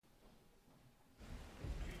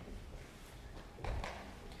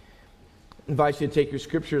invite you to take your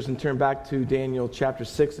scriptures and turn back to Daniel chapter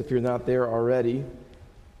 6 if you're not there already.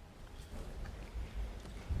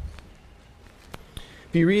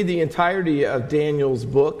 If you read the entirety of Daniel's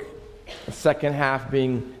book, the second half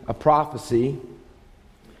being a prophecy,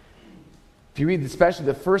 if you read especially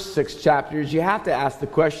the first 6 chapters, you have to ask the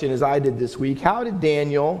question, as I did this week, how did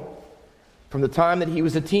Daniel, from the time that he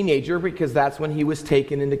was a teenager, because that's when he was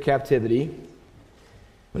taken into captivity,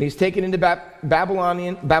 when he's taken into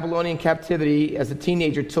Babylonian captivity as a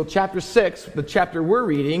teenager till chapter 6, the chapter we're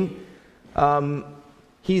reading,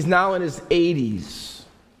 he's now in his 80s.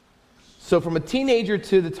 So from a teenager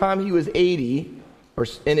to the time he was 80, or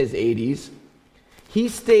in his 80s, he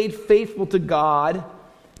stayed faithful to God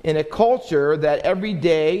in a culture that every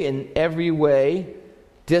day in every way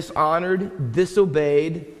dishonored,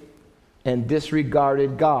 disobeyed, and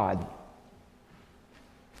disregarded God.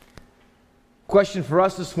 Question for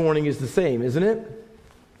us this morning is the same, isn't it?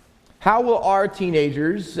 How will our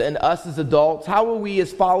teenagers and us as adults, how will we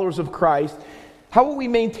as followers of Christ, how will we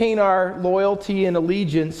maintain our loyalty and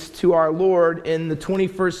allegiance to our Lord in the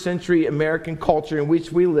 21st century American culture in which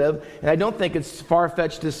we live? And I don't think it's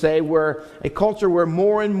far-fetched to say we're a culture where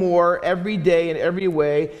more and more, every day in every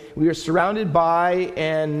way, we are surrounded by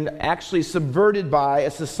and actually subverted by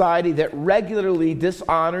a society that regularly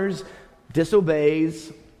dishonors,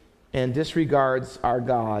 disobeys, and disregards our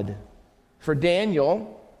God. For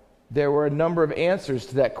Daniel, there were a number of answers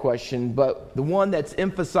to that question, but the one that's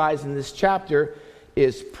emphasized in this chapter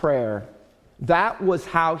is prayer. That was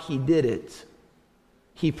how he did it.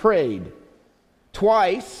 He prayed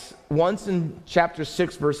twice, once in chapter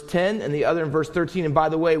 6, verse 10, and the other in verse 13. And by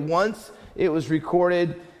the way, once it was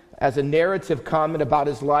recorded as a narrative comment about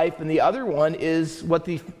his life, and the other one is what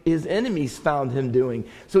his enemies found him doing.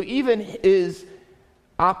 So even his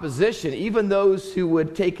opposition, even those who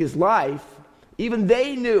would take his life, even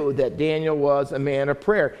they knew that Daniel was a man of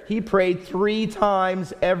prayer. He prayed 3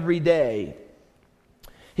 times every day.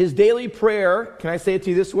 His daily prayer, can I say it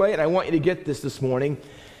to you this way? And I want you to get this morning.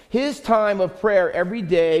 His time of prayer every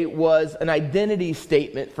day was an identity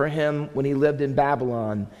statement for him when he lived in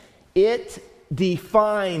Babylon. It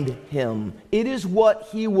defined him. It is what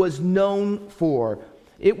he was known for.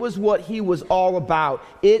 It was what he was all about.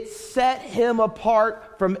 It set him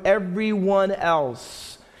apart from everyone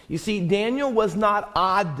else. You see, Daniel was not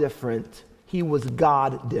odd different. He was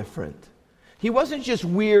God different. He wasn't just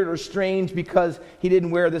weird or strange because he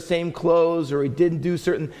didn't wear the same clothes or he didn't do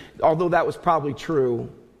certain, although that was probably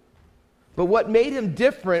true. But what made him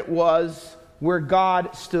different was where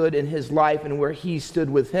God stood in his life and where he stood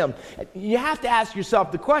with him. You have to ask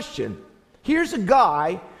yourself the question. Here's a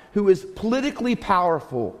guy who is politically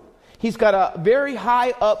powerful. He's got a very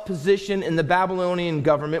high up position in the Babylonian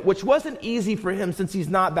government, which wasn't easy for him since he's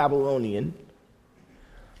not Babylonian.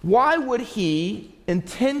 Why would he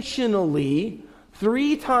intentionally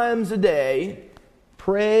 3 times a day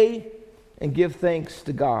pray and give thanks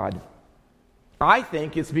to God? I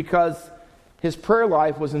think it's because his prayer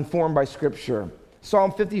life was informed by Scripture.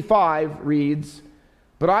 Psalm 55 reads,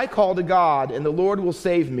 "But I call to God, and the Lord will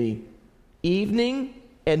save me, evening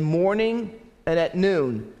and morning and at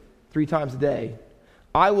noon." 3 times a day.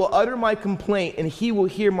 "I will utter my complaint, and he will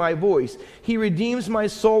hear my voice. He redeems my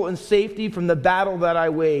soul in safety from the battle that I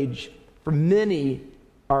wage, for many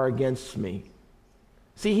are against me."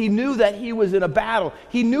 See, he knew that he was in a battle.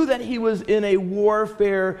 He knew that he was in a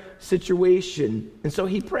warfare situation, and so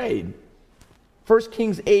he prayed. 1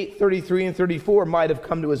 Kings 8:33 and 34 might have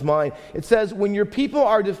come to his mind. It says, "When your people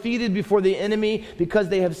are defeated before the enemy because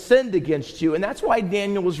they have sinned against you," and that's why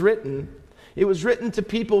Daniel was written. It was written to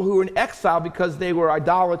people who were in exile because they were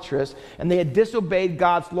idolatrous and they had disobeyed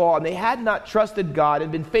God's law and they had not trusted God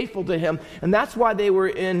and been faithful to him, and that's why they were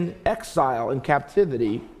in exile, in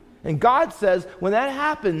captivity. And God says, when that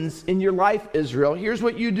happens in your life, Israel, here's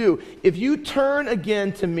what you do. If you turn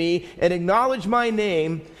again to me and acknowledge my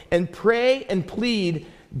name and pray and plead,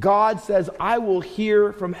 God says, I will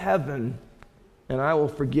hear from heaven and I will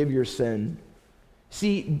forgive your sin.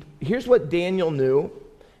 See, here's what Daniel knew,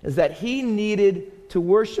 is that he needed to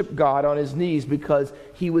worship God on his knees because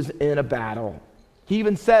he was in a battle. He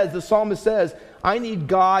even says, the psalmist says, I need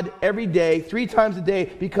God every day, 3 times a day,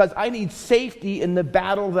 because I need safety in the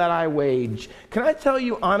battle that I wage. Can I tell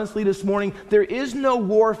you honestly this morning, there is no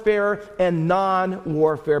warfare and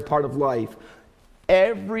non-warfare part of life.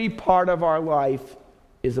 Every part of our life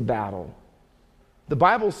is a battle. The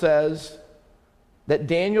Bible says that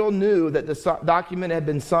Daniel knew that the document had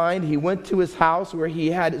been signed. He went to his house where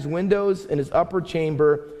he had his windows in his upper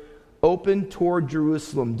chamber open toward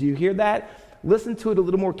Jerusalem. Do you hear that? Listen to it a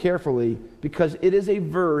little more carefully, because it is a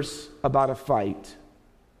verse about a fight.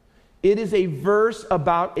 It is a verse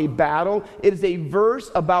about a battle. It is a verse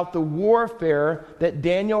about the warfare that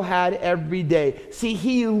Daniel had every day. See,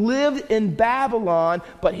 he lived in Babylon,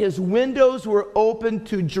 but his windows were open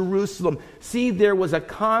to Jerusalem. See, there was a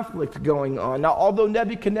conflict going on. Now, although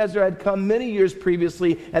Nebuchadnezzar had come many years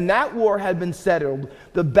previously, and that war had been settled,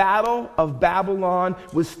 the battle of Babylon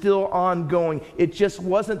was still ongoing. It just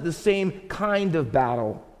wasn't the same kind of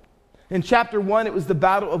battle. In chapter 1, it was the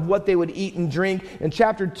battle of what they would eat and drink. In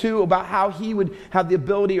chapter 2, about how he would have the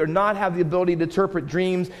ability or not have the ability to interpret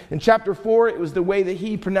dreams. In chapter 4, it was the way that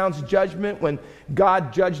he pronounced judgment when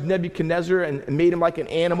God judged Nebuchadnezzar and made him like an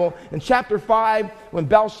animal. In chapter 5, when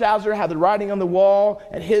Belshazzar had the writing on the wall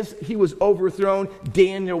and he was overthrown,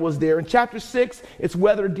 Daniel was there. In chapter 6, it's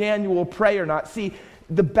whether Daniel will pray or not. See,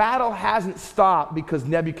 the battle hasn't stopped because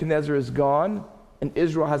Nebuchadnezzar is gone and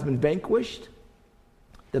Israel has been vanquished.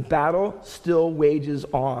 The battle still wages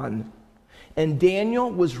on. And Daniel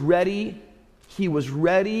was ready. He was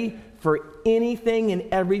ready for anything and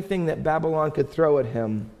everything that Babylon could throw at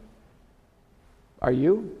him. Are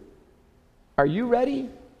you? Are you ready?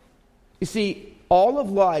 You see, all of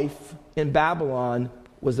life in Babylon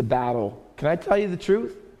was a battle. Can I tell you the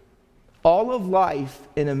truth? All of life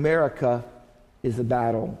in America is a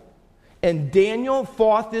battle. And Daniel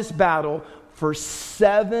fought this battle for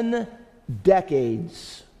 7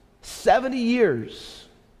 decades. 70 years.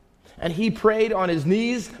 And he prayed on his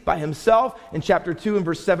knees by himself in chapter 2 and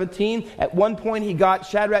verse 17. At one point he got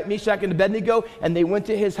Shadrach, Meshach, and Abednego, and they went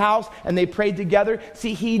to his house and they prayed together.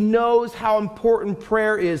 See, he knows how important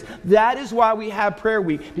prayer is. That is why we have prayer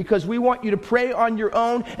week, because we want you to pray on your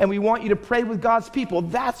own and we want you to pray with God's people.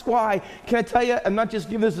 That's why, can I tell you, I'm not just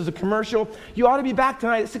giving this as a commercial. You ought to be back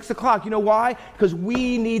tonight at 6 o'clock. You know why? Because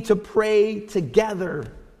we need to pray together.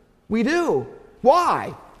 We do.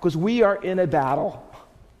 Why? Because we are in a battle.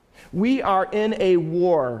 We are in a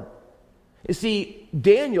war. You see,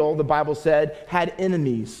 Daniel, the Bible said, had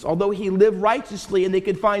enemies, although he lived righteously and they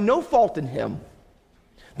could find no fault in him.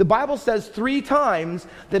 The Bible says 3 times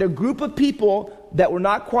that a group of people that were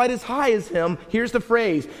not quite as high as him, here's the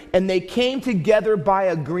phrase, and they came together by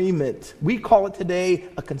agreement. We call it today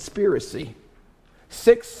a conspiracy.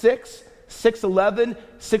 6:6, 6:11,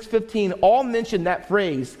 6:15 all mention that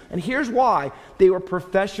phrase. And here's why. They were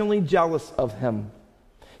professionally jealous of him.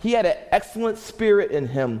 He had an excellent spirit in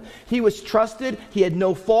him. He was trusted. He had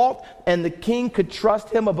no fault. And the king could trust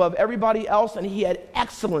him above everybody else. And he had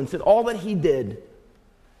excellence in all that he did.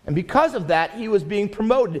 And because of that, he was being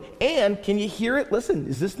promoted. And can you hear it? Listen,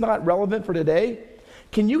 is this not relevant for today?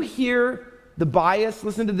 Can you hear the bias?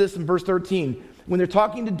 Listen to this in verse 13. When they're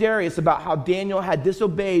talking to Darius about how Daniel had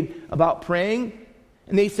disobeyed about praying.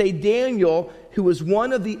 And they say Daniel, who was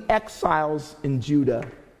one of the exiles in Judah.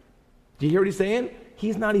 Do you hear what he's saying?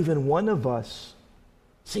 He's not even one of us.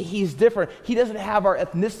 See, he's different. He doesn't have our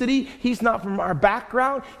ethnicity. He's not from our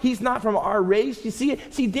background. He's not from our race. You see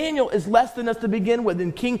it? See, Daniel is less than us to begin with.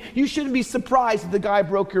 And king, you shouldn't be surprised if the guy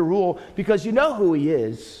broke your rule because you know who he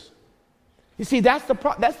is. You see, that's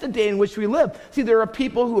the day in which we live. See, there are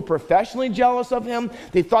people who are professionally jealous of him.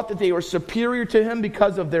 They thought that they were superior to him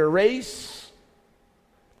because of their race.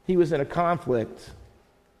 He was in a conflict.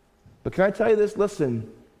 But can I tell you this?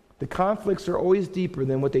 Listen. The conflicts are always deeper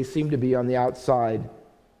than what they seem to be on the outside.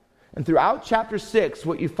 And throughout chapter 6,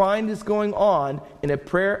 what you find is going on in a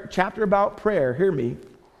chapter about prayer, hear me,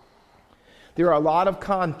 there are a lot of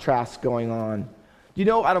contrasts going on. You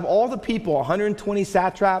know, out of all the people, 120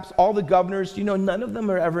 satraps, all the governors, you know, none of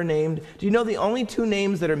them are ever named. Do you know the only 2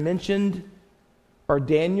 names that are mentioned are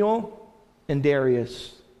Daniel and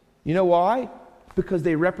Darius? You know why? Because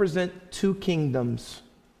they represent 2 kingdoms.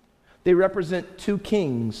 They represent 2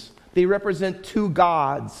 kings. They represent 2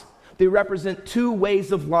 gods. They represent 2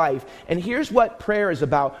 ways of life. And here's what prayer is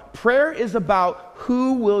about. Prayer is about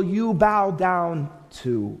who will you bow down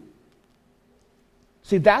to.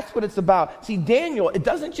 See, that's what it's about. See, Daniel, it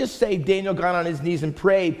doesn't just say Daniel got on his knees and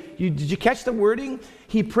prayed. Did you catch the wording?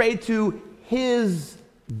 He prayed to his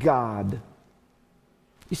God.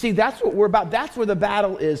 You see, that's what we're about. That's where the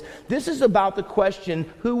battle is. This is about the question,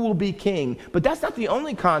 who will be king? But that's not the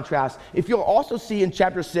only contrast. If you'll also see in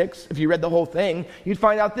chapter 6, if you read the whole thing, you'd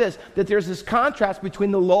find out this, that there's this contrast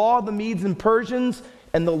between the law of the Medes and Persians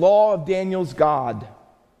and the law of Daniel's God.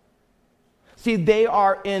 See, they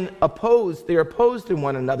are opposed to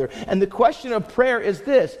one another. And the question of prayer is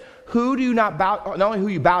this, who do you not bow, not only who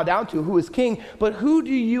you bow down to, who is king, but who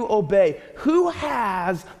do you obey? Who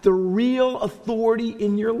has the real authority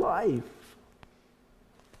in your life?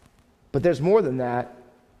 But there's more than that.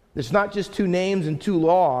 There's not just 2 names and 2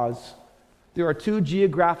 laws. There are 2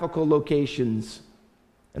 geographical locations.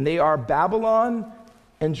 And they are Babylon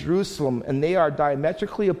and Jerusalem, and they are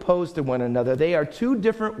diametrically opposed to one another. They are two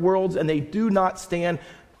different worlds, and they do not stand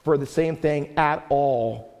for the same thing at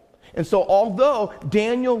all. And so although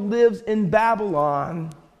Daniel lives in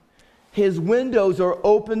Babylon, his windows are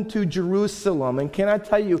open to Jerusalem. And can I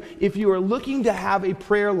tell you, if you are looking to have a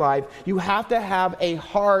prayer life, you have to have a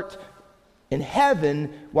heart in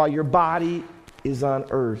heaven while your body is on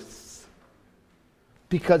earth.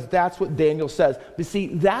 Because that's what Daniel says. But see,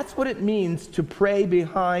 that's what it means to pray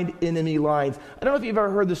behind enemy lines. I don't know if you've ever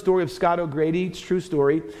heard the story of Scott O'Grady. It's a true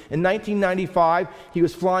story. In 1995, he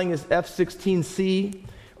was flying his F-16C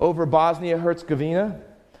over Bosnia-Herzegovina,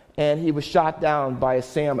 and he was shot down by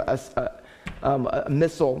a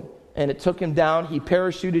missile. And it took him down. He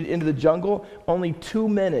parachuted into the jungle only 2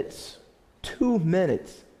 minutes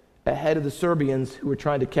ahead of the Serbians who were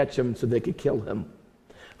trying to catch him so they could kill him.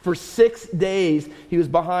 For 6 days, he was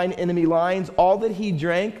behind enemy lines. All that he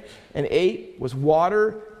drank and ate was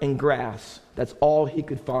water and grass. That's all he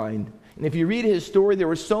could find. And if you read his story, there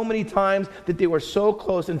were so many times that they were so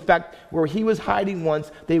close. In fact, where he was hiding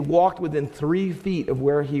once, they walked within 3 feet of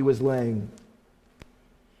where he was laying.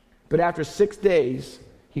 But after 6 days,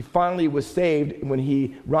 he finally was saved when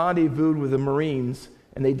he rendezvoused with the Marines,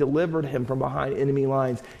 and they delivered him from behind enemy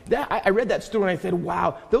lines. I read that story and I said,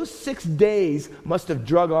 wow, those 6 days must have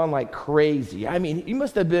drug on like crazy. I mean, he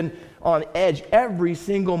must have been on edge every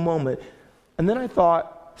single moment. And then I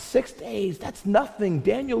thought, 6 days, that's nothing.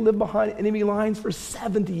 Daniel lived behind enemy lines for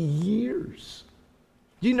 70 years.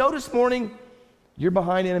 Do you know this morning you're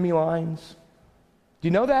behind enemy lines? Do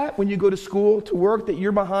you know that when you go to school, to work, that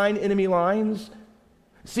you're behind enemy lines?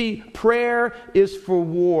 See, prayer is for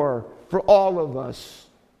war, for all of us.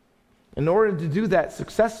 In order to do that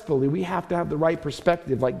successfully, we have to have the right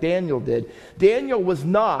perspective like Daniel did. Daniel was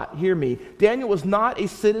not, hear me, Daniel was not a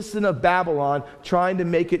citizen of Babylon trying to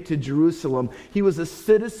make it to Jerusalem. He was a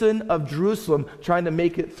citizen of Jerusalem trying to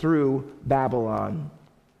make it through Babylon.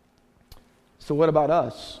 So what about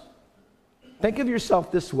us? Think of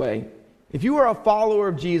yourself this way. If you are a follower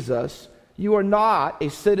of Jesus, you are not a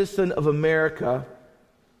citizen of America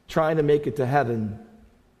trying to make it to heaven.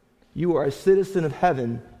 You are a citizen of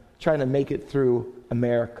heaven trying to make it through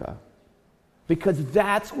America. Because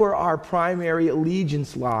that's where our primary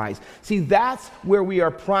allegiance lies. See, that's where we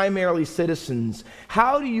are primarily citizens.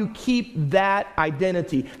 How do you keep that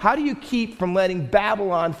identity? How do you keep from letting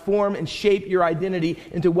Babylon form and shape your identity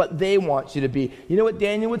into what they want you to be? You know what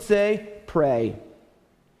Daniel would say? Pray.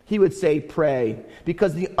 He would say, pray.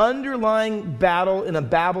 Because the underlying battle in a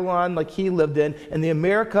Babylon like he lived in, and the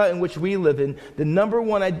America in which we live in, the number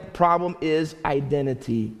one problem is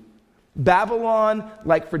identity. Babylon,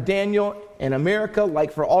 like for Daniel, and America,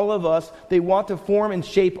 like for all of us, they want to form and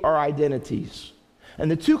shape our identities.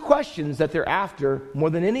 And the two questions that they're after, more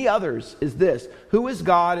than any others, is this: who is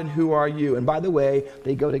God and who are you? And by the way,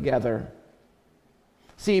 they go together.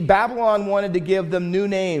 See, Babylon wanted to give them new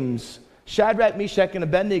names. Shadrach, Meshach, and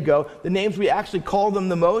Abednego, the names we actually call them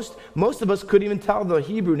the most of us couldn't even tell the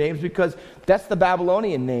Hebrew names because that's the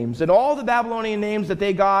Babylonian names. And all the Babylonian names that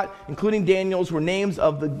they got, including Daniel's, were names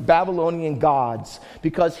of the Babylonian gods.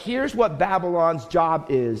 Because here's what Babylon's job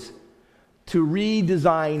is: to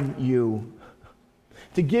redesign you.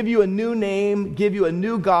 To give you a new name, give you a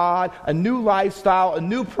new God, a new lifestyle, a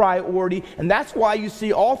new priority. And that's why you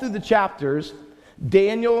see all through the chapters,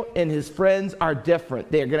 Daniel and his friends are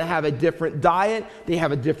different. They're going to have a different diet. They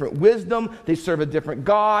have a different wisdom. They serve a different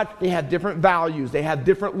God. They have different values. They have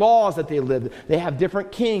different laws that they live. They have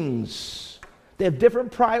different kings. They have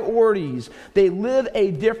different priorities. They live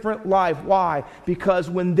a different life. Why?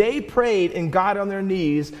 Because when they prayed and got on their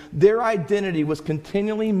knees, their identity was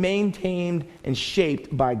continually maintained and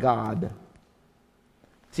shaped by God.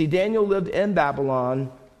 See, Daniel lived in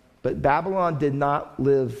Babylon, but Babylon did not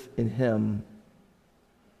live in him.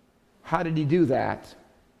 How did he do that?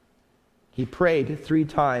 He prayed 3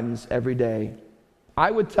 times every day.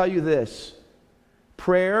 I would tell you this: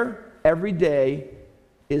 prayer every day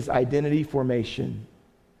is identity formation.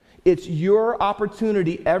 It's your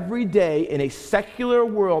opportunity every day in a secular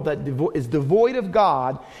world that is devoid of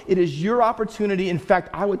God. It is your opportunity. In fact,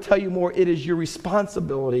 I would tell you more, it is your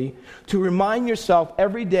responsibility to remind yourself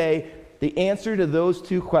every day the answer to those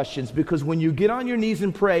 2 questions. Because when you get on your knees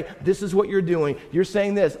and pray, this is what you're doing. You're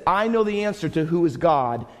saying this: I know the answer to who is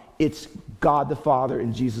God. It's God the Father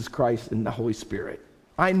and Jesus Christ and the Holy Spirit.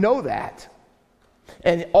 I know that.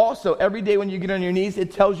 And also, every day when you get on your knees,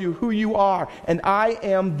 it tells you who you are. And I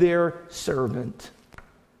am their servant.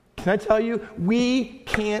 Can I tell you, we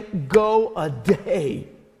can't go a day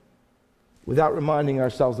without reminding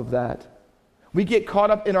ourselves of that. We get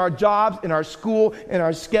caught up in our jobs, in our school, in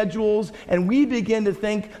our schedules, and we begin to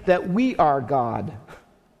think that we are God.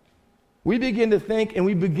 We begin to think and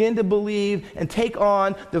we begin to believe and take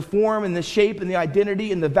on the form and the shape and the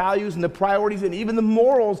identity and the values and the priorities and even the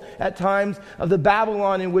morals at times of the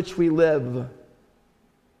Babylon in which we live.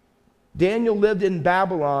 Daniel lived in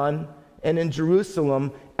Babylon and in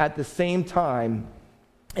Jerusalem at the same time,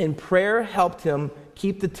 and prayer helped him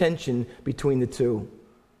keep the tension between the two.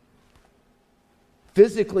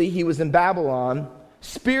 Physically, he was in Babylon.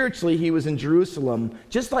 Spiritually, he was in Jerusalem.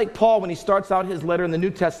 Just like Paul, when he starts out his letter in the New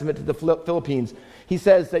Testament to the Philippines, he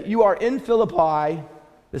says that you are in Philippi,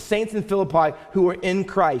 the saints in Philippi who are in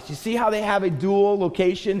Christ. You see how they have a dual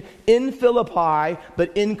location? In Philippi,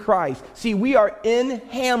 but in Christ. See, we are in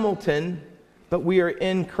Hamilton, but we are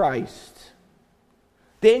in Christ.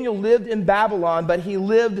 Daniel lived in Babylon, but he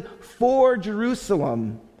lived for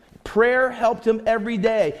Jerusalem. Prayer helped him every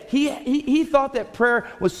day. He thought that prayer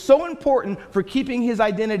was so important for keeping his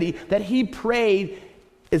identity that he prayed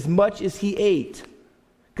as much as he ate.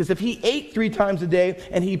 Because if he ate 3 times a day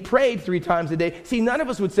and he prayed 3 times a day, see, none of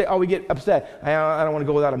us would say, oh, we get upset. I don't want to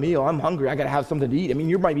go without a meal. I'm hungry. I got to have something to eat. I mean,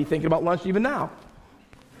 you might be thinking about lunch even now.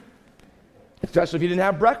 Especially if you didn't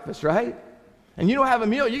have breakfast, right? And you don't have a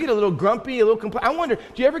meal, you get a little grumpy, a little I wonder,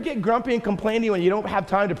 do you ever get grumpy and complaining when you don't have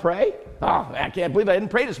time to pray? Oh, I can't believe I didn't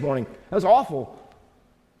pray this morning. That was awful.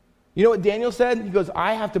 You know what Daniel said? He goes,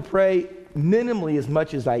 I have to pray minimally as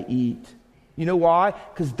much as I eat. You know why?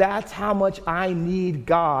 Because that's how much I need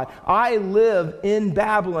God. I live in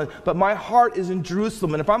Babylon, but my heart is in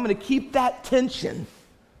Jerusalem. And if I'm going to keep that tension,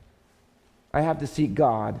 I have to seek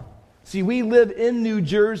God. See, we live in New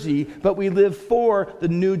Jersey, but we live for the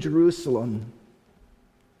New Jerusalem.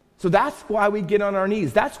 So that's why we get on our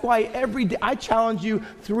knees. That's why every day, I challenge you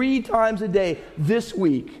 3 times a day this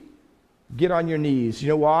week, get on your knees. You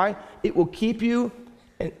know why? It will keep you,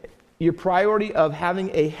 your priority of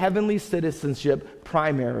having a heavenly citizenship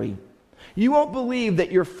primary. You won't believe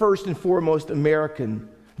that you're first and foremost American.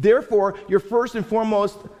 Therefore, your first and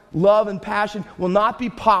foremost love and passion will not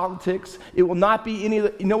be politics. It will not be any,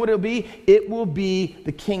 you know what it will be? It will be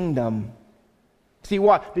the kingdom. See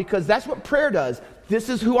why? Because that's what prayer does. This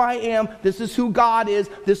is who I am. This is who God is.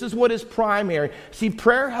 This is what is primary. See,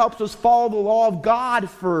 prayer helps us follow the law of God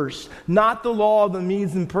first, not the law of the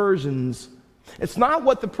Medes and Persians. It's not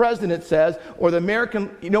what the president says or the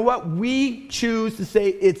American, you know what? We choose to say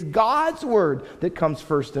it's God's word that comes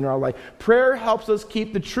first in our life. Prayer helps us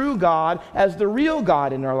keep the true God as the real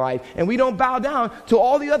God in our life. And we don't bow down to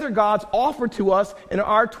all the other gods offered to us in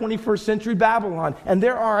our 21st century Babylon. And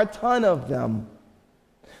there are a ton of them.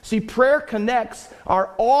 See, prayer connects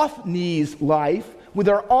our off-knees life with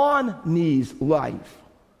our on-knees life.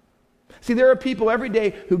 See, there are people every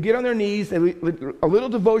day who get on their knees, they a little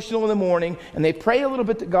devotional in the morning, and they pray a little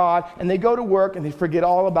bit to God, and they go to work, and they forget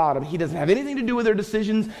all about Him. He doesn't have anything to do with their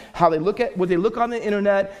decisions, how they look at what they look on the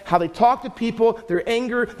internet, how they talk to people, their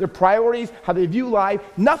anger, their priorities, how they view life.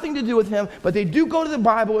 Nothing to do with Him, but they do go to the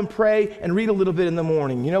Bible and pray and read a little bit in the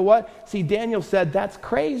morning. You know what? See, Daniel said that's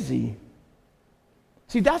crazy.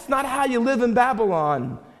 See, that's not how you live in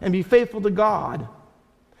Babylon and be faithful to God.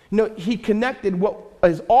 You know, he connected what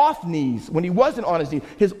his off knees, when he wasn't on his knees,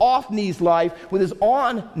 his off knees life with his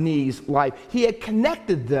on knees life. He had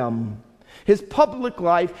connected them. His public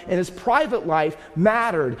life and his private life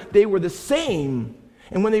mattered. They were the same.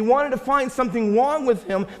 And when they wanted to find something wrong with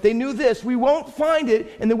him, they knew this: we won't find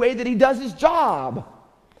it in the way that he does his job.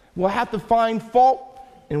 We'll have to find fault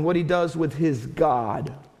in what he does with his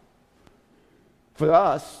God. For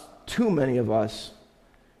us, too many of us,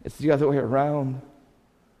 it's the other way around.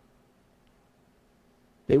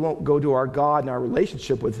 They won't go to our God and our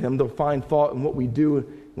relationship with Him. They'll find fault in what we do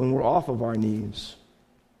when we're off of our knees.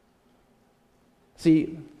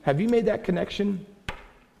 See, have you made that connection?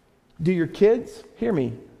 Do your kids, hear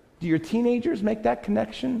me, do your teenagers make that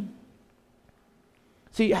connection?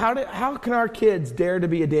 See, how can our kids dare to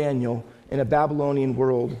be a Daniel in a Babylonian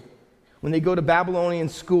world? When they go to Babylonian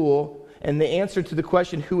school, and the answer to the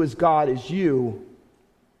question, who is God, is you.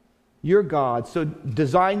 You're God. So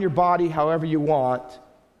design your body however you want.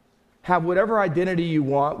 Have whatever identity you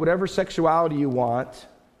want, whatever sexuality you want.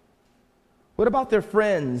 What about their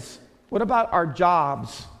friends? What about our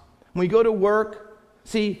jobs? When we go to work,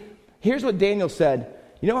 see, here's what Daniel said.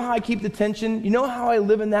 You know how I keep the tension? You know how I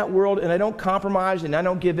live in that world and I don't compromise and I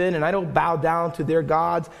don't give in and I don't bow down to their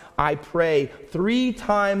gods? I pray 3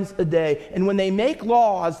 times a day. And when they make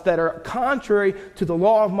laws that are contrary to the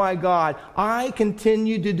law of my God, I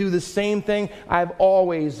continue to do the same thing I've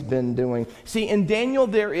always been doing. See, in Daniel,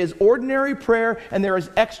 there is ordinary prayer and there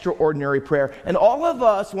is extraordinary prayer. And all of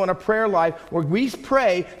us want a prayer life where we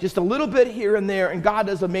pray just a little bit here and there and God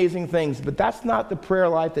does amazing things. But that's not the prayer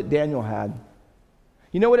life that Daniel had.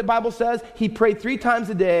 You know what the Bible says? He prayed 3 times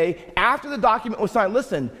a day after the document was signed.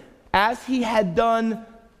 Listen, as he had done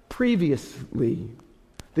previously.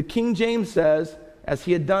 The King James says, as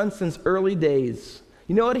he had done since early days.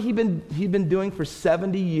 You know what he'd been doing for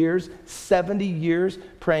 70 years? 70 years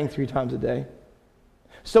praying 3 times a day.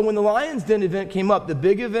 So when the Lion's Den event came up, the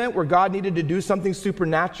big event where God needed to do something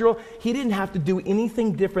supernatural, he didn't have to do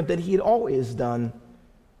anything different than he had always done.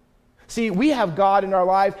 See, we have God in our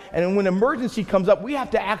life, and when emergency comes up, we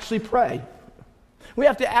have to actually pray. We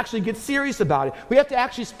have to actually get serious about it. We have to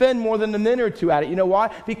actually spend more than a minute or 2 at it. You know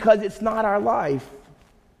why? Because it's not our life.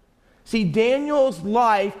 See, Daniel's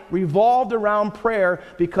life revolved around prayer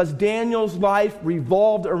because Daniel's life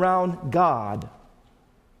revolved around God.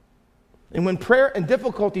 And when prayer and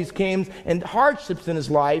difficulties came and hardships in his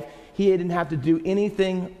life, he didn't have to do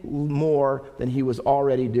anything more than he was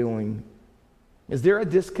already doing. Is there a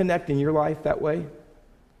disconnect in your life that way?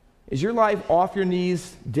 Is your life off your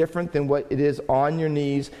knees different than what it is on your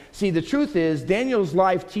knees? See, the truth is, Daniel's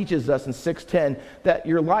life teaches us in 6:10 that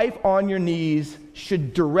your life on your knees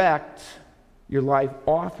should direct your life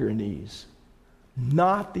off your knees,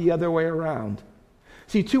 not the other way around.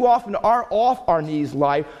 See, too often our off our knees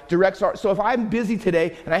life directs our... So if I'm busy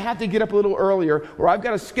today and I have to get up a little earlier, or I've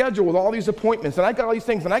got a schedule with all these appointments and I've got all these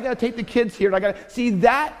things and I got to take the kids here and I got to... See,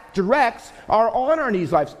 that directs our on our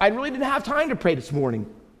knees lives. I really didn't have time to pray this morning.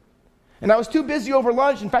 And I was too busy over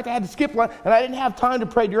lunch. In fact, I had to skip lunch and I didn't have time to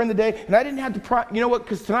pray during the day and I didn't have to pray... You know what?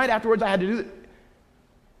 Because tonight afterwards I had to do...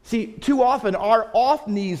 See, too often our off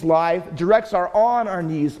knees life directs our on our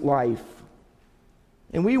knees life.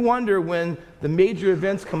 And we wonder when the major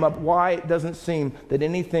events come up why it doesn't seem that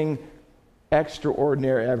anything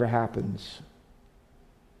extraordinary ever happens.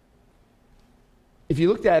 If you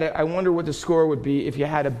looked at it, I wonder what the score would be if you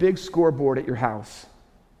had a big scoreboard at your house.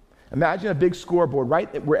 Imagine a big scoreboard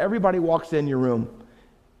right where everybody walks in your room.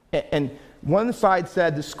 And one side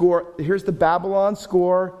said the score, here's the Babylon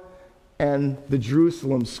score and the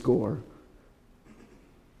Jerusalem score.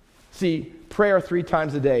 See, prayer 3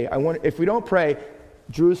 times a day. I wonder if we don't pray,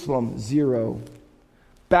 Jerusalem, 0.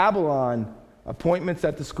 Babylon, appointments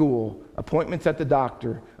at the school, appointments at the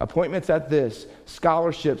doctor, appointments at this,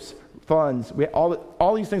 scholarships, funds,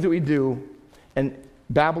 all these things that we do, and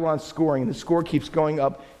Babylon's scoring, and the score keeps going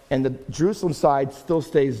up, and the Jerusalem side still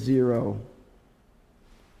stays 0.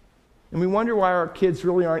 And we wonder why our kids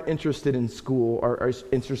really aren't interested in school or are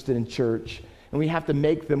interested in church, and we have to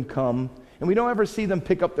make them come, and we don't ever see them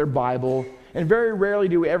pick up their Bible. And very rarely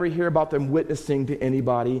do we ever hear about them witnessing to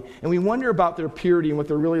anybody. And we wonder about their purity and what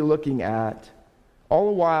they're really looking at. All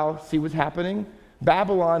the while, see what's happening?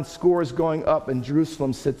 Babylon's score is going up and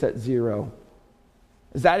Jerusalem sits at 0.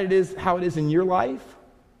 Is that how it is in your life?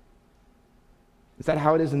 Is that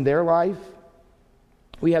how it is in their life?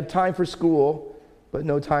 We have time for school, but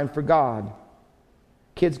no time for God.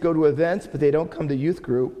 Kids go to events, but they don't come to youth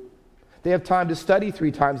group. They have time to study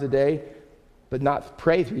 3 times a day, but not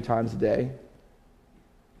pray 3 times a day.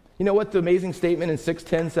 You know what the amazing statement in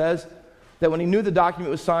 6:10 says? That when he knew the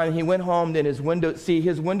document was signed, he went home and his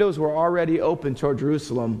windows were already open toward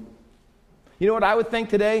Jerusalem. You know what I would think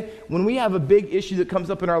today? When we have a big issue that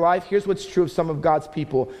comes up in our life, here's what's true of some of God's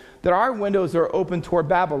people. That our windows are open toward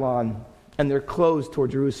Babylon and they're closed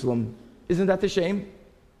toward Jerusalem. Isn't that the shame?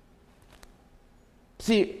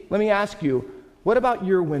 See, let me ask you, what about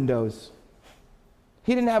your windows?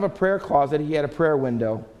 He didn't have a prayer closet, he had a prayer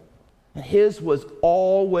window. And his was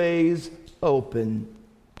always open,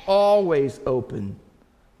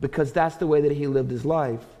 because that's the way that he lived his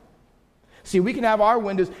life. See, we can have our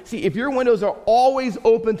windows. See, if your windows are always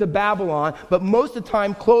open to Babylon, but most of the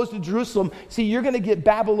time closed to Jerusalem, see, you're going to get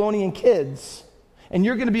Babylonian kids. And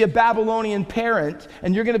you're going to be a Babylonian parent,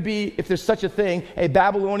 and you're going to be, if there's such a thing, a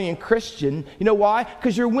Babylonian Christian. You know why?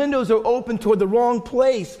 Because your windows are open toward the wrong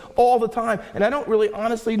place all the time. And I don't really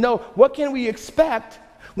honestly know, what can we expect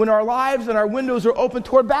when our lives and our windows are open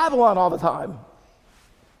toward Babylon all the time?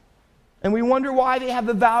 And we wonder why they have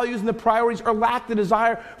the values and the priorities or lack the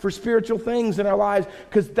desire for spiritual things in our lives,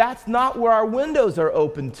 because that's not where our windows are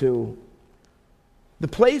open to. The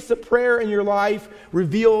place of prayer in your life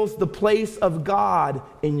reveals the place of God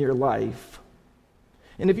in your life.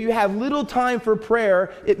 And if you have little time for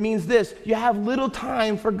prayer, it means this: you have little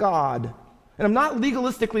time for God. And I'm not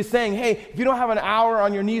legalistically saying, hey, if you don't have an hour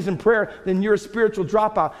on your knees in prayer, then you're a spiritual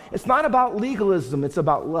dropout. It's not about legalism, it's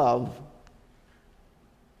about love.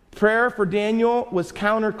 Prayer for Daniel was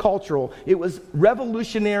countercultural. It was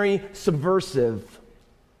revolutionary, subversive,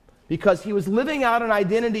 because he was living out an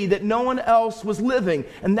identity that no one else was living.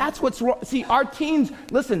 And that's what's wrong. See, our teens,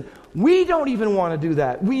 listen, we don't even want to do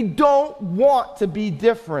that. We don't want to be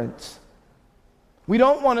different. We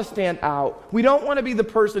don't want to stand out. We don't want to be the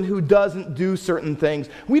person who doesn't do certain things.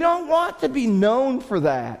 We don't want to be known for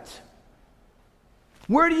that.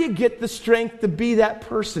 Where do you get the strength to be that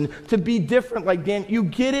person, to be different like Dan? You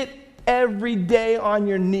get it every day on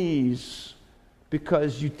your knees,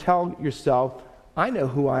 because you tell yourself, I know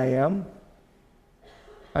who I am.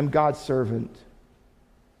 I'm God's servant.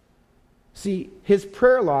 See, his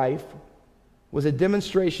prayer life was a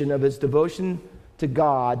demonstration of his devotion to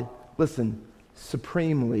God, listen,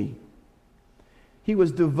 supremely. He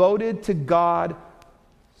was devoted to God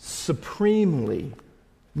supremely,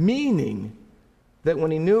 meaning that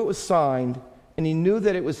when he knew it was signed and he knew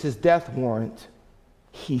that it was his death warrant,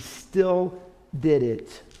 he still did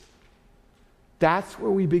it. That's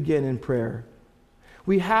where we begin in prayer.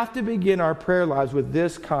 We have to begin our prayer lives with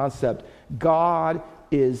this concept: God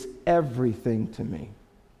is everything to me.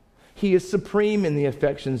 He is supreme in the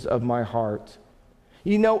affections of my heart.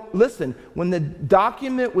 You know, listen, when the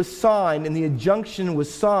document was signed and the injunction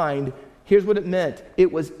was signed, here's what it meant.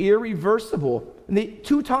 It was irreversible. And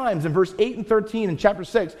 2 times in verse 8 and 13 in chapter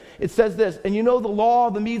 6, it says this: and you know the law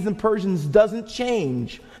of the Medes and Persians doesn't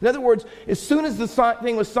change. In other words, as soon as the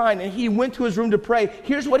thing was signed and he went to his room to pray,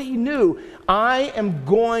 here's what he knew: I am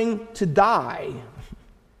going to die.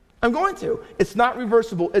 I'm going to. It's not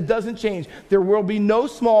reversible. It doesn't change. There will be no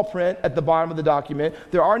small print at the bottom of the document.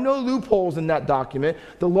 There are no loopholes in that document.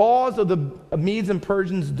 The laws of the Medes and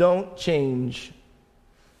Persians don't change.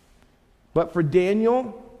 But for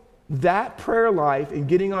Daniel, that prayer life and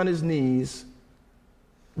getting on his knees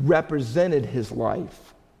represented his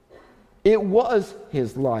life. It was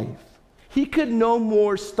his life. He could no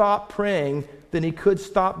more stop praying than he could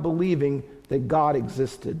stop believing that God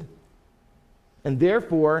existed. And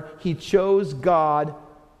therefore, he chose God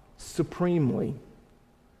supremely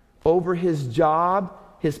over his job,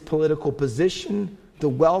 his political position, the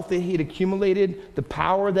wealth that he'd accumulated, the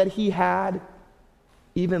power that he had,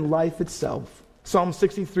 even life itself. Psalm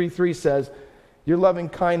 63:3 says, your loving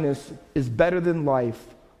kindness is better than life,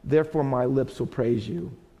 therefore my lips will praise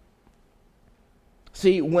you.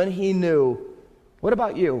 See, when he knew, what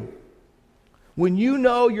about you? When you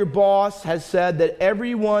know your boss has said that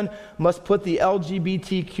everyone must put the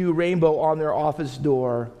LGBTQ rainbow on their office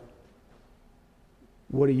door,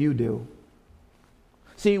 what do?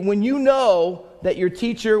 See, when you know that your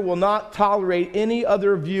teacher will not tolerate any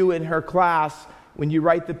other view in her class when you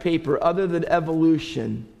write the paper other than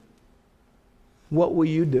evolution, what will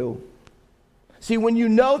you do? See, when you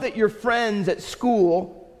know that your friends at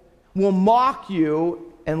school will mock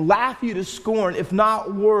you and laugh you to scorn, if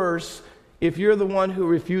not worse, if you're the one who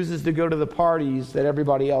refuses to go to the parties that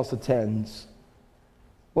everybody else attends,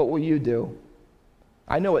 what will you do?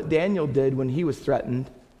 I know what Daniel did when he was threatened.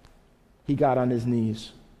 He got on his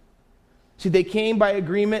knees. See, they came by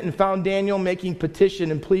agreement and found Daniel making petition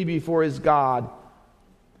and plea before his God.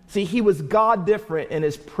 See, he was God different, and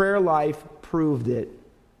his prayer life proved it.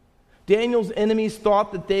 Daniel's enemies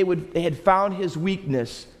thought that they had found his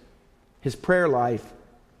weakness, his prayer life,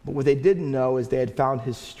 but what they didn't know is they had found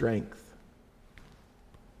his strength.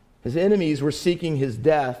 His enemies were seeking his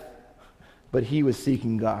death, but he was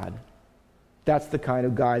seeking God. That's the kind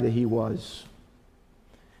of guy that he was.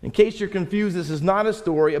 In case you're confused, this is not a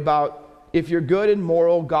story about if you're good and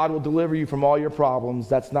moral, God will deliver you from all your problems.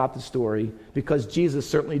 That's not the story, because Jesus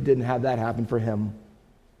certainly didn't have that happen for him.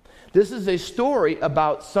 This is a story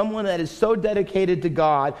about someone that is so dedicated to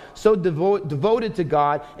God, so devoted to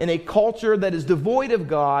God, in a culture that is devoid of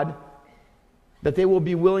God, that they will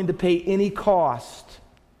be willing to pay any cost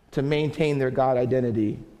to maintain their God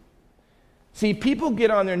identity. See, people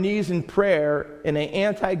get on their knees in prayer in an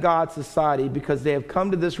anti-God society because they have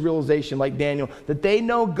come to this realization, like Daniel, that they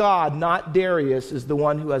know God, not Darius, is the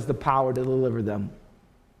one who has the power to deliver them.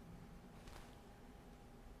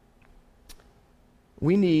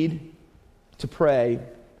 We need to pray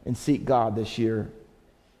and seek God this year.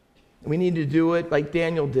 We need to do it like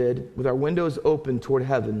Daniel did, with our windows open toward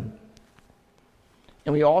heaven.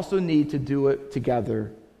 And we also need to do it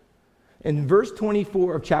together. In verse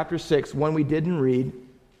 24 of chapter 6, one we didn't read,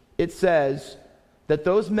 it says that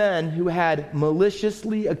those men who had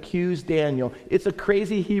maliciously accused Daniel, it's a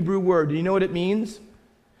crazy Hebrew word. Do you know what it means?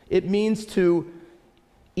 It means to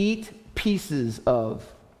eat pieces of.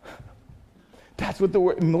 That's what the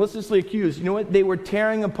word, maliciously accused. You know what? They were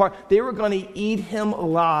tearing apart. They were going to eat him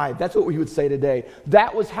alive. That's what we would say today.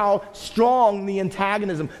 That was how strong the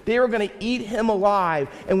antagonism. They were going to eat him alive.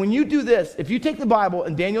 And when you do this, if you take the Bible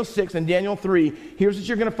in Daniel 6 and Daniel 3, here's what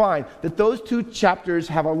you're going to find. That those two chapters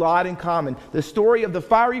have a lot in common. The story of the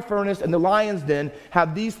fiery furnace and the lion's den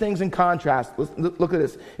have these things in contrast. Look at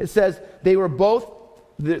this. It says they were both,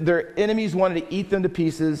 their enemies wanted to eat them to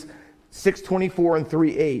pieces, 6:24 and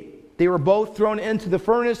 3:8. They were both thrown into the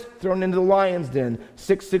furnace, thrown into the lion's den,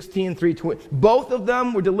 6:16, 3:20. Both of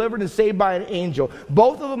them were delivered and saved by an angel.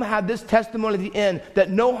 Both of them had this testimony at the end that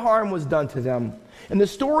no harm was done to them. And the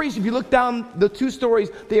stories, if you look down the two stories,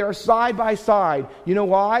 they are side by side. You know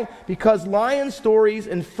why? Because lion stories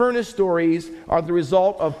and furnace stories are the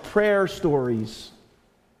result of prayer stories.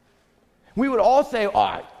 We would all say,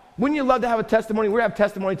 oh, wouldn't you love to have a testimony? We're going to have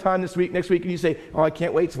testimony time this week, next week, and you say, oh, I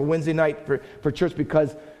can't wait for Wednesday night for church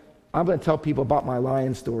because I'm going to tell people about my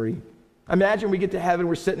lion story. Imagine we get to heaven,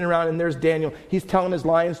 we're sitting around, and there's Daniel. He's telling his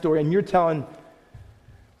lion story, and you're telling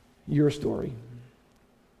your story.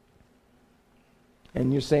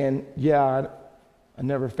 And you're saying, yeah, I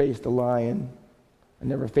never faced a lion. I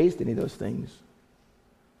never faced any of those things.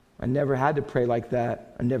 I never had to pray like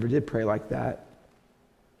that. I never did pray like that.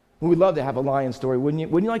 We'd love to have a lion story, wouldn't you?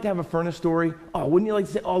 Wouldn't you like to have a furnace story? Oh, wouldn't you like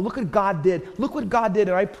to say, oh, look what God did. Look what God did,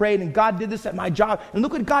 and I prayed, and God did this at my job, and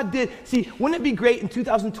look what God did. See, wouldn't it be great in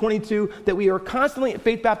 2022 that we are constantly at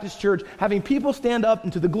Faith Baptist Church having people stand up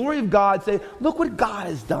and to the glory of God say, look what God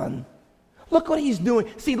has done. Look what he's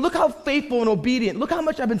doing. See, look how faithful and obedient. Look how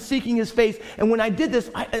much I've been seeking his face. And when I did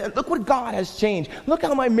this, look what God has changed. Look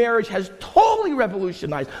how my marriage has totally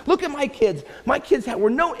revolutionized. Look at my kids. My kids were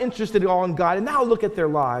no interest at all in God, and now look at their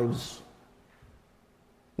lives.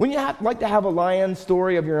 Wouldn't you like to have a lion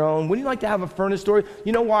story of your own? Wouldn't you like to have a furnace story?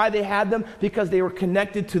 You know why they had them? Because they were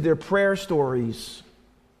connected to their prayer stories.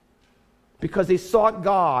 Because they sought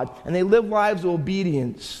God, and they lived lives of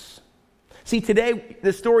obedience. See, today,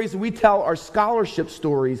 the stories that we tell are scholarship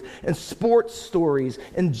stories and sports stories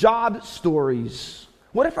and job stories.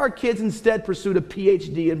 What if our kids instead pursued a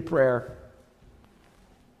PhD in prayer?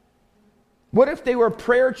 What if they were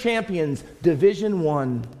prayer champions, Division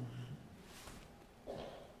I?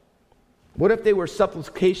 What if they were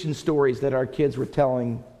supplication stories that our kids were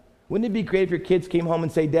telling? Wouldn't it be great if your kids came home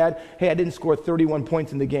and say, Dad, hey, I didn't score 31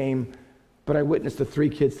 points in the game, but I witnessed the 3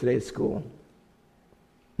 kids today at school.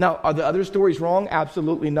 Now, are the other stories wrong?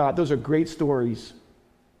 Absolutely not. Those are great stories,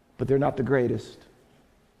 but they're not the greatest.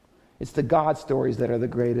 It's the God stories that are the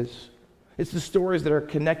greatest. It's the stories that are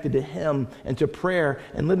connected to Him and to prayer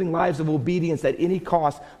and living lives of obedience at any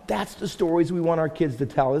cost. That's the stories we want our kids to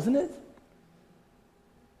tell, isn't it?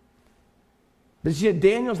 But see,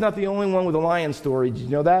 Daniel's not the only one with a lion story. Did you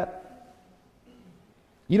know that?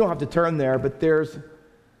 You don't have to turn there, but there's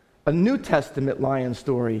a New Testament lion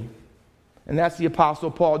story. And that's the Apostle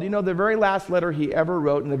Paul. Do you know the very last letter he ever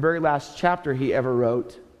wrote and the very last chapter he ever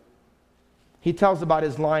wrote? He tells about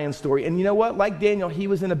his lion story. And you know what? Like Daniel, he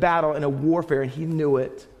was in a battle, in a warfare, and he knew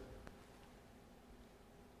it.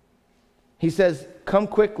 He says, come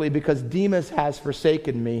quickly because Demas has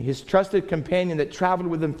forsaken me. His trusted companion that traveled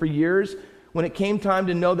with him for years, when it came time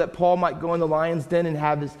to know that Paul might go in the lion's den and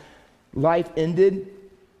have his life ended,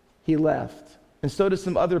 he left. And so do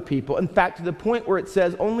some other people. In fact, to the point where it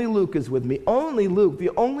says, only Luke is with me. Only Luke, the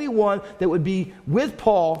only one that would be with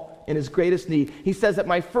Paul in his greatest need. He says that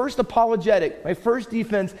my first apologetic, my first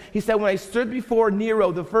defense, he said when I stood before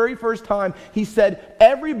Nero the very first time, he said,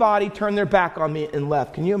 everybody turned their back on me and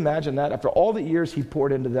left. Can you imagine that? After all the years he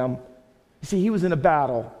poured into them. You see, he was in a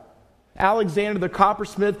battle. Alexander the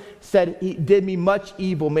coppersmith said, he did me much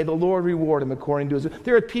evil. May the Lord reward him according to his will.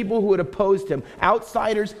 There are people who had opposed him.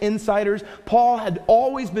 Outsiders, insiders. Paul had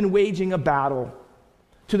always been waging a battle.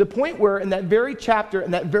 To the point where in that very chapter,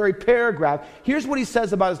 in that very paragraph, here's what he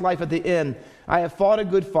says about his life at the end. I have fought a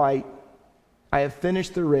good fight. I have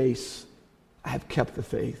finished the race. I have kept the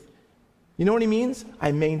faith. You know what he means?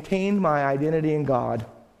 I maintained my identity in God.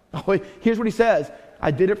 Oh, here's what he says. I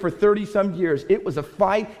did it for 30-some years. It was a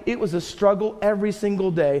fight. It was a struggle every single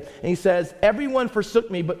day. And he says, everyone forsook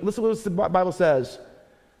me, but listen to what the Bible says.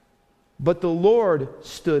 But the Lord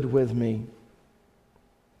stood with me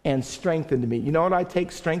and strengthened me. You know what I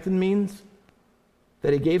take strengthened means?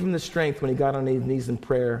 That he gave him the strength when he got on his knees in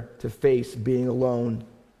prayer to face being alone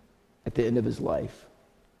at the end of his life.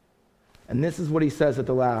 And this is what he says at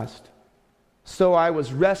the last. So I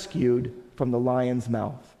was rescued from the lion's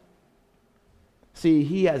mouth. See,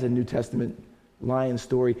 he has a New Testament lion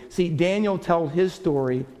story. See, Daniel tells his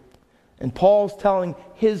story, And Paul's telling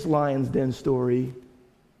his lion's den story.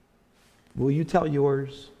 Will you tell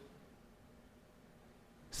yours?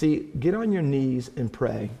 See, get on your knees and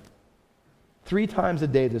pray 3 times a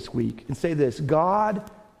day this week and say this: God,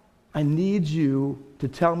 I need you to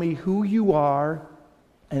tell me who you are,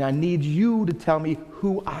 and I need you to tell me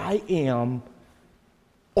who I am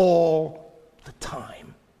all the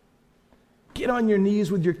time. Get on your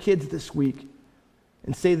knees with your kids this week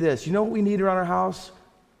and say this: you know what we need around our house?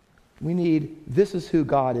 We need, this is who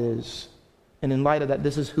God is. And in light of that,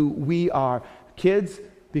 this is who we are. Kids,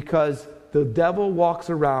 because the devil walks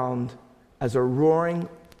around as a roaring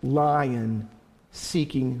lion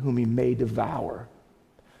seeking whom he may devour.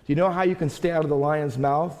 Do you know how you can stay out of the lion's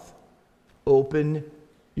mouth? Open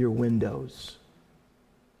your windows.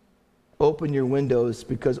 Open your windows,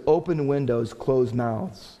 because open windows close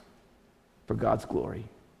mouths for God's glory.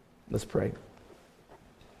 Let's pray.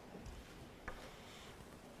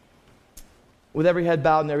 With every head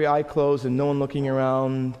bowed and every eye closed and no one looking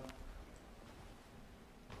around,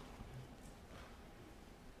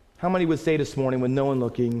 how many would say this morning with no one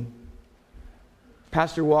looking,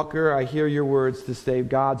 Pastor Walker, I hear your words to say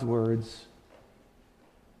God's words,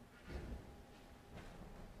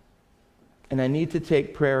 and I need to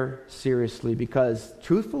take prayer seriously because,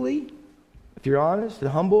 truthfully, if you're honest and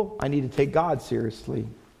humble, I need to take God seriously.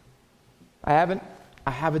 I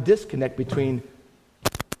have a disconnect between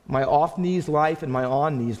my off-knees life and my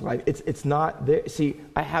on-knees life. It's not there. See,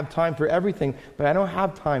 I have time for everything, but I don't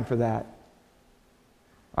have time for that.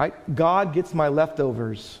 God gets my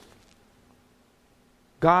leftovers.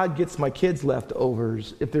 God gets my kids'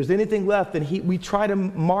 leftovers. If there's anything left, then we try to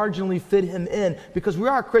marginally fit him in, because we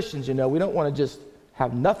are Christians, you know. We don't want to just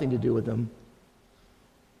have nothing to do with him.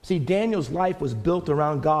 See, Daniel's life was built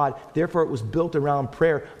around God, therefore it was built around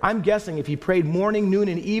prayer. I'm guessing if he prayed morning, noon,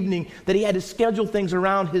 and evening, that he had to schedule things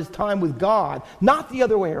around his time with God, not the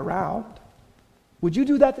other way around. Would you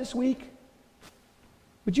do that this week?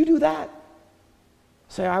 Would you do that?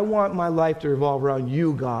 Say, I want my life to revolve around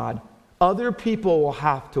you, God. Other people will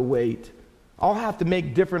have to wait. I'll have to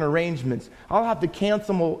make different arrangements. I'll have to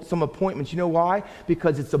cancel some appointments. You know why?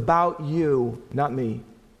 Because it's about you, not me.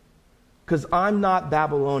 Because I'm not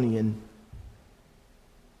Babylonian.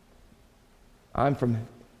 I'm from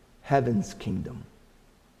heaven's kingdom.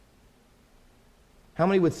 How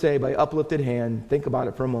many would say, by uplifted hand, think about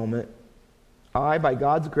it for a moment, I, by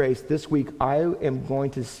God's grace, this week, I am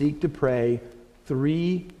going to seek to pray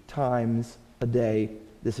 3 times a day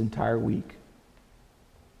this entire week.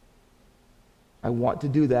 I want to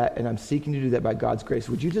do that, and I'm seeking to do that by God's grace.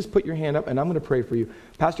 Would you just put your hand up, and I'm going to pray for you.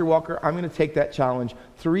 Pastor Walker, I'm going to take that challenge.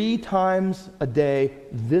 3 times a day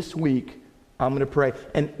this week, I'm going to pray.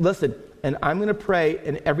 And listen, and I'm going to pray,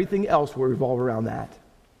 and everything else will revolve around that.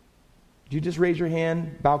 Would you just raise your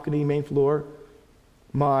hand, balcony, main floor?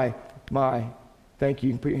 My. Thank you.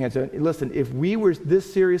 You can put your hands up. Listen, if we were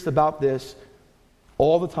this serious about this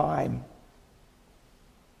all the time,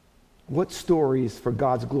 what stories for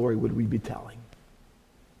God's glory would we be telling?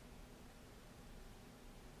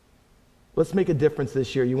 Let's make a difference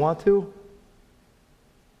this year. You want to?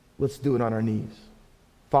 Let's do it on our knees.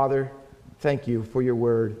 Father, thank you for your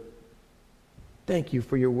word. Thank you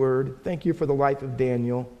for your word. Thank you for the life of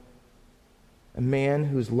Daniel, a man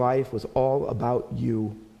whose life was all about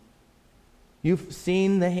you. You've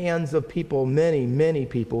seen the hands of people, many, many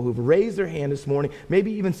people who've raised their hand this morning,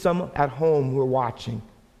 maybe even some at home who are watching,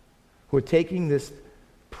 who are taking this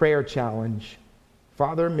prayer challenge.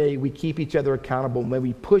 Father, may we keep each other accountable. May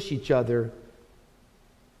we push each other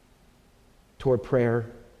toward prayer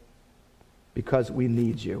because we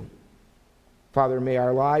need you. Father, may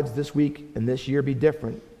our lives this week and this year be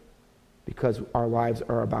different because our lives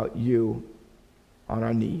are about you on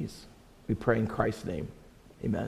our knees. We pray in Christ's name.